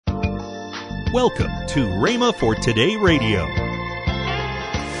Welcome to Rhema for Today Radio.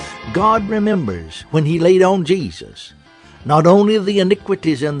 God remembers when He laid on Jesus not only the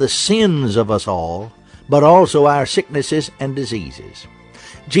iniquities and the sins of us all, but also our sicknesses and diseases.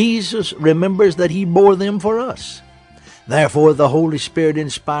 Jesus remembers that He bore them for us. Therefore the Holy Spirit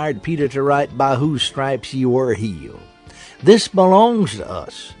inspired Peter to write, "By whose stripes ye were healed." This belongs to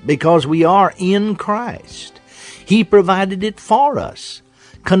us because we are in Christ. He provided it for us.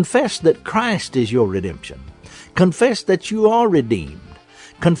 Confess that Christ is your redemption. Confess that you are redeemed.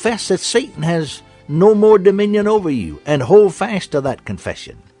 Confess that Satan has no more dominion over you, and hold fast to that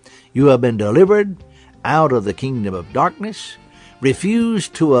confession. You have been delivered out of the kingdom of darkness. Refuse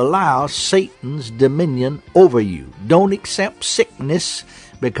to allow Satan's dominion over you. Don't accept sickness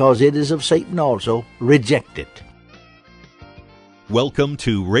because it is of Satan also. Reject it. Welcome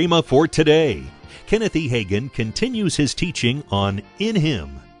to Rhema for Today. Kenneth E. Hagin continues his teaching on In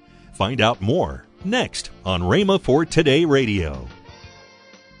Him. Find out more next on Rhema for Today Radio.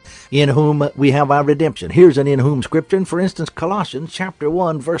 In whom we have our redemption. Here's an in whom scripture. For instance, Colossians chapter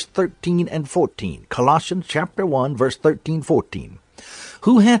 1, verse 13 and 14. Colossians chapter 1, verse 13, 14.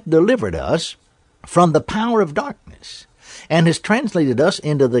 Who hath delivered us from the power of darkness, and has translated us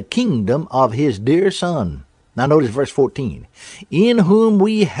into the kingdom of His dear Son. Now notice verse 14. In whom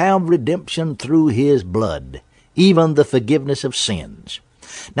we have redemption through His blood, even the forgiveness of sins.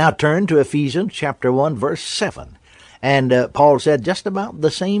 Now turn to Ephesians chapter 1, verse 7. And Paul said just about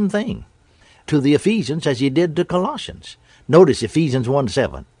the same thing to the Ephesians as he did to Colossians. Notice Ephesians 1,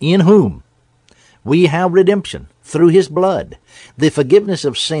 7. In whom we have redemption through His blood, the forgiveness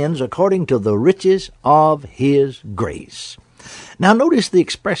of sins according to the riches of His grace. Now notice the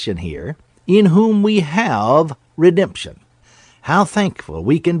expression here, in whom we have redemption. How thankful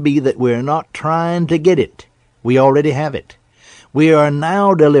we can be that we're not trying to get it. We already have it. We are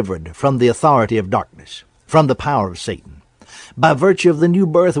now delivered from the authority of darkness, from the power of Satan. By virtue of the new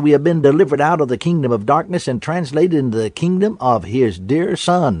birth, we have been delivered out of the kingdom of darkness and translated into the kingdom of His dear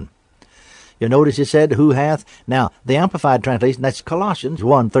Son. You notice it said, who hath. Now, the Amplified translation, that's Colossians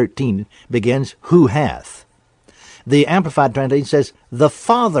 1:13, begins, who hath. The Amplified translation says, the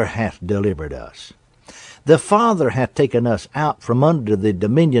Father hath delivered us. The Father hath taken us out from under the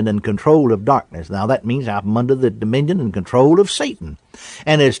dominion and control of darkness. Now that means out from under the dominion and control of Satan,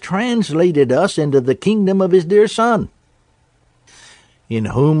 and has translated us into the kingdom of His dear Son, in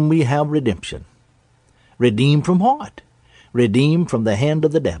whom we have redemption. Redeemed from what? Redeemed from the hand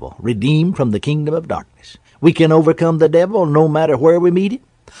of the devil. Redeemed from the kingdom of darkness. We can overcome the devil no matter where we meet him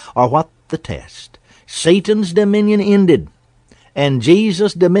or what the test. Satan's dominion ended, and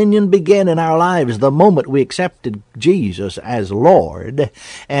Jesus' dominion began in our lives the moment we accepted Jesus as Lord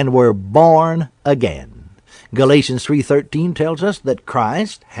and were born again. Galatians 3:13 tells us that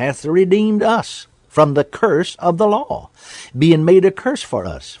Christ hath redeemed us from the curse of the law, being made a curse for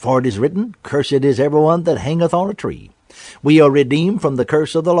us. For it is written, cursed is everyone that hangeth on a tree. We are redeemed from the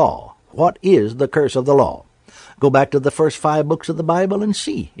curse of the law. What is the curse of the law? Go back to the first 5 books of the Bible and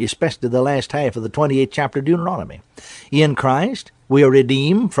see, especially the last half of the 28th chapter of Deuteronomy. In Christ, we are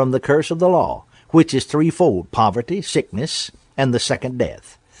redeemed from the curse of the law, which is threefold: poverty, sickness, and the second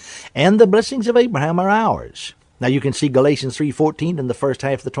death. And the blessings of Abraham are ours. Now you can see Galatians 3:14 in the first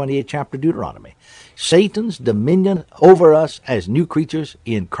half of the 28th chapter of Deuteronomy. Satan's dominion over us as new creatures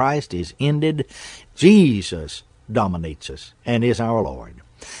in Christ is ended. Jesus dominates us and is our Lord.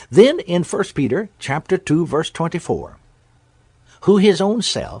 Then in 1 Peter chapter 2, verse 24, who His own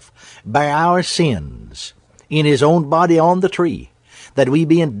self bare our sins in His own body on the tree, that we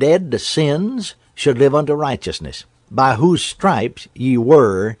being dead to sins should live unto righteousness, by whose stripes ye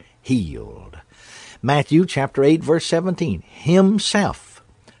were healed. Matthew chapter 8, verse 17, Himself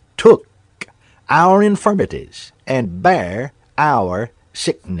took our infirmities and bare our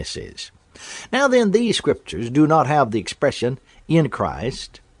sicknesses. Now then, these scriptures do not have the expression in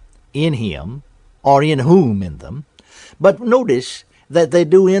Christ, in Him, or in whom in them, but notice that they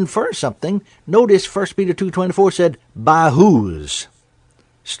do infer something. Notice 1 Peter 2:24 said, by whose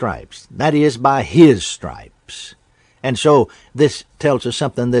stripes? That is, by His stripes. And so this tells us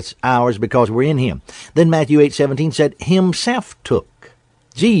something that's ours because we're in Him. Then Matthew 8:17 said, Himself took.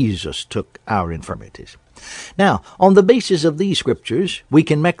 Jesus took our infirmities. Now, on the basis of these scriptures, we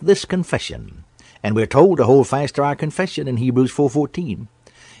can make this confession. And we're told to hold fast to our confession in Hebrews 4:14.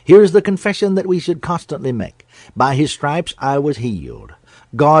 Here's the confession that we should constantly make. By His stripes I was healed.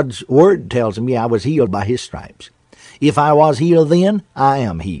 God's Word tells me I was healed by His stripes. If I was healed then, I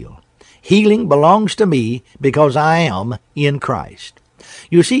am healed. Healing belongs to me because I am in Christ.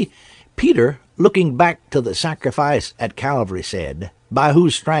 You see, Peter, looking back to the sacrifice at Calvary, said, by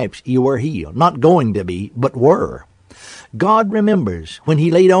whose stripes you were healed. Not going to be, but were. God remembers when he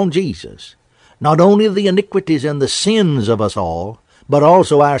laid on Jesus not only the iniquities and the sins of us all, but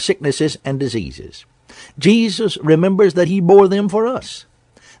also our sicknesses and diseases. Jesus remembers that he bore them for us.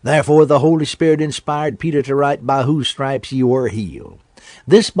 Therefore the Holy Spirit inspired Peter to write, by whose stripes you were healed.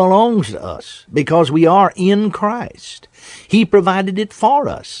 This belongs to us because we are in Christ. He provided it for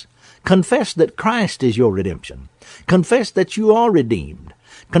us. Confess that Christ is your redemption. Confess that you are redeemed.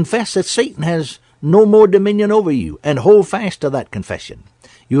 Confess that Satan has no more dominion over you, and hold fast to that confession.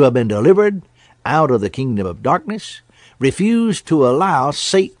 You have been delivered out of the kingdom of darkness. Refuse to allow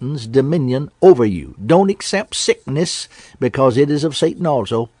Satan's dominion over you. Don't accept sickness because it is of Satan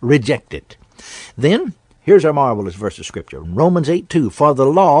also. Reject it. Then, here's our marvelous verse of Scripture. Romans 8:2, for the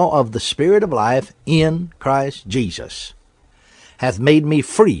law of the Spirit of life in Christ Jesus hath made me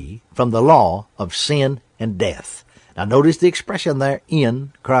free from the law of sin and death. Now notice the expression there,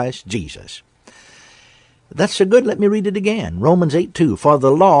 in Christ Jesus. That's so good, let me read it again. Romans 8:2, for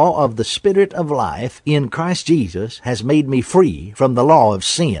the law of the Spirit of life in Christ Jesus has made me free from the law of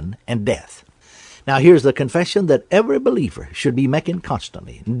sin and death. Now here's the confession that every believer should be making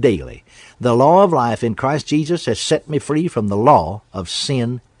constantly, daily. The law of life in Christ Jesus has set me free from the law of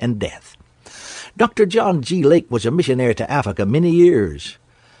sin and death. Dr. John G. Lake was a missionary to Africa many years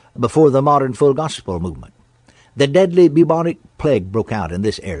before the modern full gospel movement. The deadly bubonic plague broke out in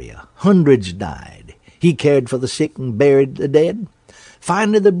this area. Hundreds died. He cared for the sick and buried the dead.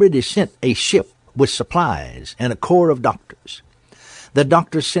 Finally, the British sent a ship with supplies and a corps of doctors. The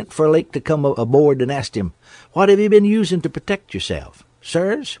doctors sent for Lake to come aboard and asked him, what have you been using to protect yourself?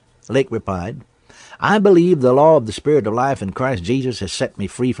 Sirs, Lake replied, I believe the law of the Spirit of life in Christ Jesus has set me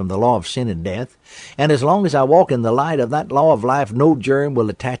free from the law of sin and death, and as long as I walk in the light of that law of life, no germ will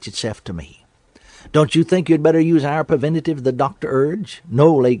attach itself to me. Don't you think you'd better use our preventative, the doctor urged?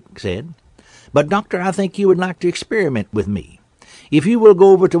 No, Lake said. But, doctor, I think you would like to experiment with me. If you will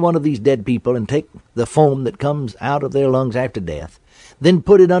go over to one of these dead people and take the foam that comes out of their lungs after death, then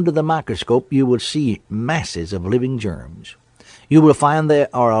put it under the microscope, you will see masses of living germs. You will find they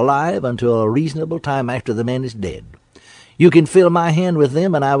are alive until a reasonable time after the man is dead. You can fill my hand with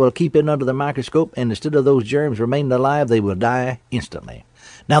them, and I will keep it under the microscope, and instead of those germs remaining alive, they will die instantly.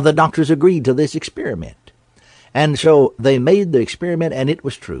 Now, the doctors agreed to this experiment. And so they made the experiment, and it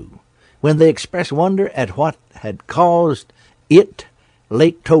was true. When they expressed wonder at what had caused it,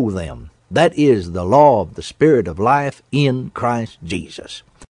 Lake told them, that is the law of the Spirit of life in Christ Jesus.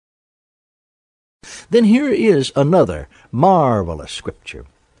 Then here is another marvelous scripture.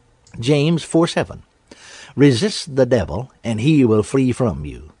 James 4:7. Resist the devil, and he will flee from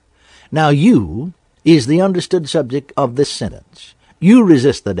you. Now you is the understood subject of this sentence. You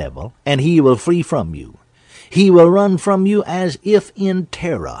resist the devil, and he will flee from you. He will run from you as if in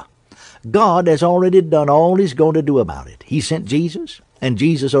terror. God has already done all he's going to do about it. He sent Jesus, and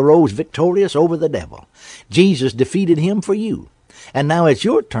Jesus arose victorious over the devil. Jesus defeated him for you. And now it's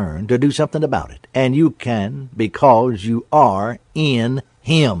your turn to do something about it. And you can because you are in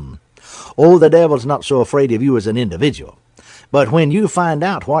him. Oh, the devil's not so afraid of you as an individual. But when you find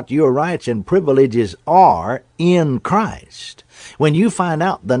out what your rights and privileges are in Christ, when you find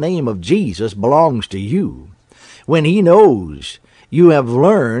out the name of Jesus belongs to you, when he knows you have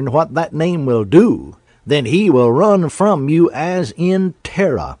learned what that name will do, then he will run from you as in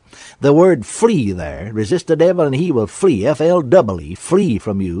terror. The word flee there, resist the devil and he will flee, F-L-E, flee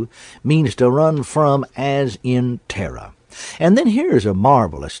from you, means to run from as in terror. And then here's a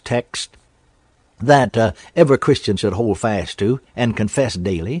marvelous text that every Christian should hold fast to and confess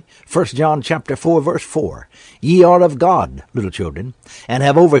daily. 1 John chapter 4, verse 4. Ye are of God, little children, and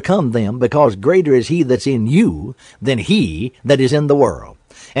have overcome them, because greater is he that's in you than he that is in the world.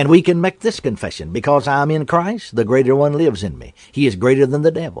 And we can make this confession, because I am in Christ, the greater one lives in me. He is greater than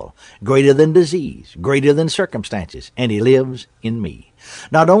the devil, greater than disease, greater than circumstances, and he lives in me.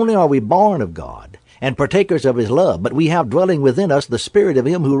 Not only are we born of God, and partakers of his love, but we have dwelling within us the Spirit of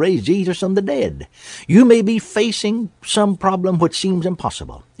him who raised Jesus from the dead. You may be facing some problem which seems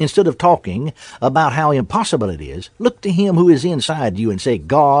impossible. Instead of talking about how impossible it is, look to him who is inside you and say,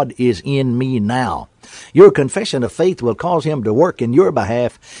 God is in me now. Your confession of faith will cause him to work in your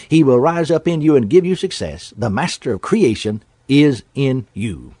behalf. He will rise up in you and give you success. The master of creation is in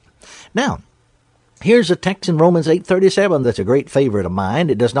you. Now, here's a text in Romans 8:37 that's a great favorite of mine.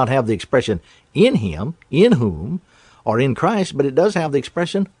 It does not have the expression in him, in whom, or in Christ, but it does have the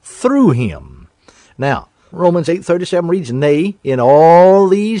expression through him. Now, Romans 8:37 reads, Nay, in all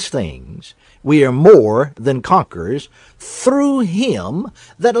these things we are more than conquerors through him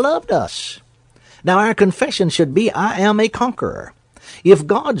that loved us. Now, our confession should be, I am a conqueror. If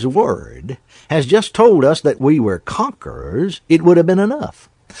God's Word has just told us that we were conquerors, it would have been enough.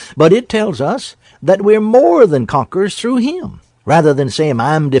 But it tells us that we're more than conquerors through Him. Rather than saying,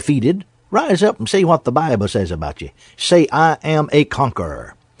 I'm defeated, rise up and say what the Bible says about you. Say, I am a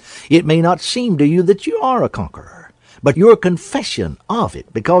conqueror. It may not seem to you that you are a conqueror, but your confession of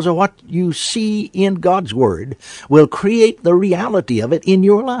it, because of what you see in God's Word, will create the reality of it in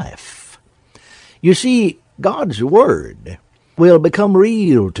your life. You see, God's Word will become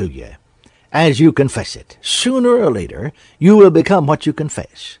real to you as you confess it. Sooner or later, you will become what you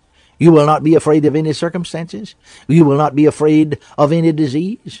confess. You will not be afraid of any circumstances. You will not be afraid of any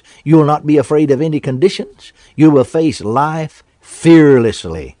disease. You will not be afraid of any conditions. You will face life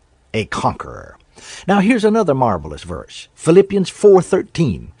fearlessly, a conqueror. Now here's another marvelous verse, Philippians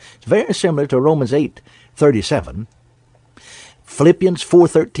 4:13. It's very similar to Romans 8:37. Philippians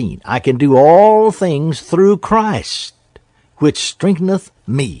 4:13. I can do all things through Christ, which strengtheneth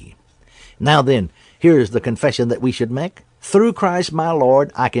me. Now then, here's the confession that we should make. Through Christ my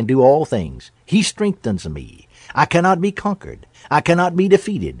Lord, I can do all things. He strengthens me. I cannot be conquered. I cannot be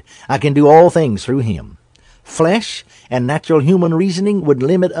defeated. I can do all things through Him. Flesh and natural human reasoning would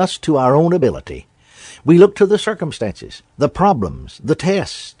limit us to our own ability. We look to the circumstances, the problems, the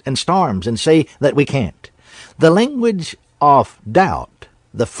tests and storms, and say that we can't. The language of doubt,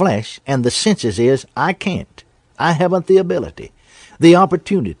 the flesh and the senses is, I can't. I haven't the ability, the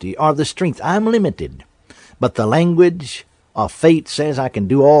opportunity, or the strength. I'm limited. But the language of faith says, I can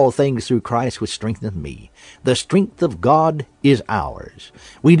do all things through Christ which strengtheneth me. The strength of God is ours.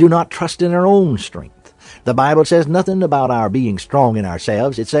 We do not trust in our own strength. The Bible says nothing about our being strong in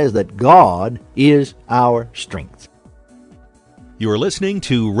ourselves. It says that God is our strength. You're listening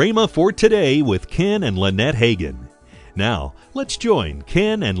to Rhema for Today with Ken and Lynette Hagin. Now, let's join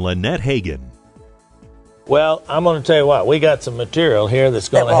Ken and Lynette Hagin. Well, I'm going to tell you what, we got some material here that's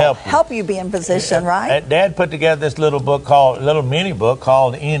going to help you be in position, right? Dad put together this little mini book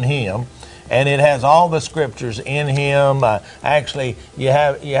called In Him, and it has all the scriptures in Him. Actually, you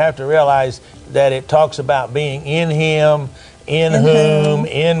have to realize that it talks about being in Him, in whom,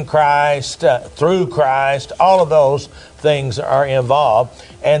 in Christ, through Christ. All of those things are involved.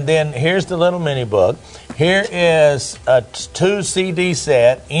 And then here's the little mini book. Here is a 2 CD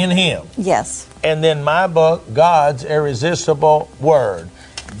set, In Him. Yes. And then my book, God's Irresistible Word.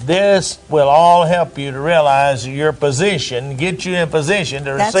 This will all help you to realize your position, get you in position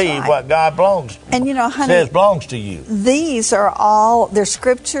to receive what God belongs to. And you know, honey, says belongs to you. These are all, they're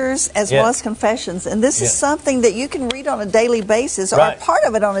scriptures as well as confessions. And this is something that you can read on a daily basis, or a part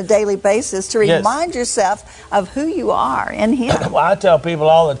of it on a daily basis, to remind yourself of who you are in Him. Well, I tell people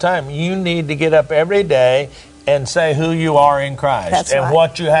all the time, you need to get up every day and say who you are in Christ and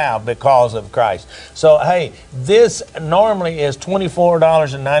what you have because of Christ. So, hey, this normally is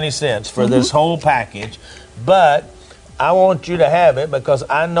 $24.90 for this whole package, but I want you to have it because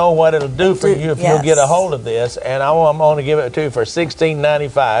I know what it'll do for you if you'll get a hold of this, and I'm going to give it to you for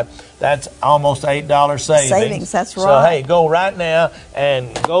 $16.95. That's almost $8 savings. That's right. So, hey, go right now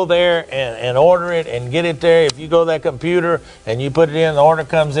and go there and order it and get it there. If you go to that computer and you put it in, the order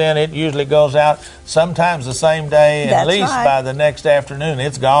comes in, it usually goes out sometimes the same day, at least by the next afternoon.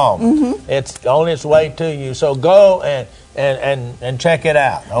 It's gone. It's on its way to you. So go and check it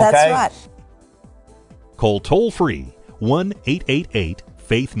out, okay? That's right. Call toll-free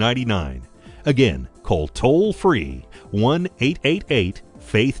 1-888-FAITH-99. Again, call toll-free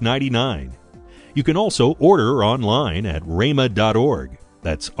 1-888-FAITH-99. You can also order online at rhema.org.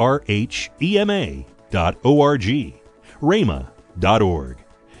 That's RHEMA.org. rhema.org.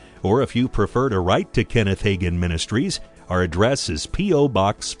 Or if you prefer to write to Kenneth Hagin Ministries, our address is P.O.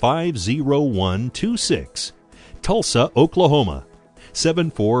 Box 50126, Tulsa, Oklahoma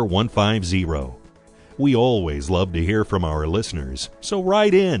 74150. We always love to hear from our listeners, so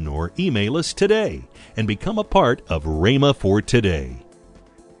write in or email us today and become a part of Rhema for Today.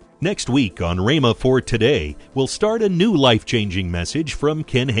 Next week on Rhema for Today, we'll start a new life-changing message from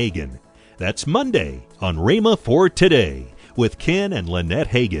Ken Hagin. That's Monday on Rhema for Today with Ken and Lynette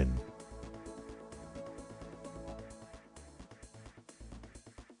Hagin.